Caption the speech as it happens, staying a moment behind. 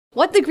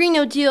What the Green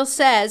New Deal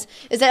says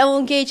is that it will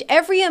engage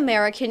every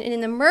American in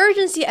an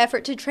emergency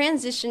effort to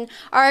transition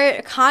our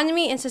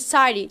economy and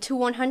society to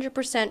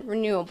 100%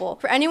 renewable.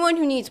 For anyone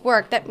who needs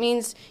work, that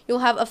means you'll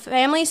have a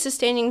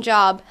family-sustaining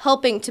job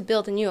helping to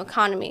build a new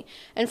economy.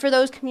 And for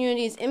those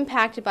communities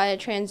impacted by a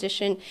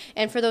transition,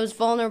 and for those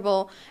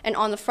vulnerable and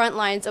on the front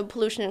lines of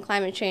pollution and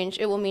climate change,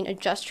 it will mean a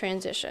just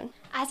transition.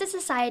 As a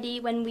society,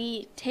 when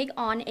we take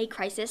on a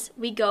crisis,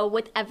 we go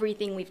with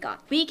everything we've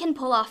got. We can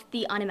pull off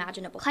the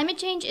unimaginable. Climate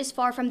change is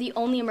far from the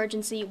only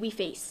emergency we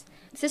face.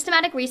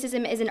 Systematic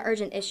racism is an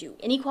urgent issue.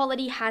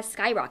 Inequality has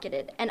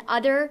skyrocketed, and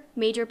other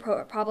major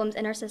problems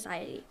in our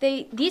society.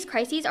 These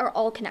crises are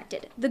all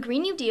connected. The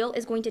Green New Deal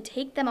is going to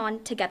take them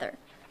on together.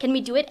 Can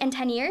we do it in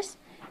 10 years?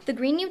 The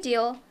Green New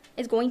Deal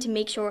is going to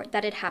make sure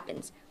that it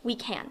happens. We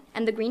can,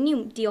 and the Green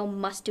New Deal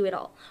must do it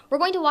all. We're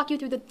going to walk you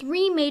through the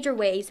 3 major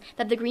ways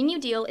that the Green New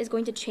Deal is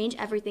going to change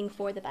everything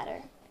for the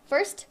better.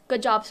 First,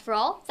 good jobs for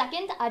all.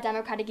 Second, a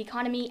democratic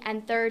economy.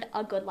 And third,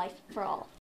 a good life for all.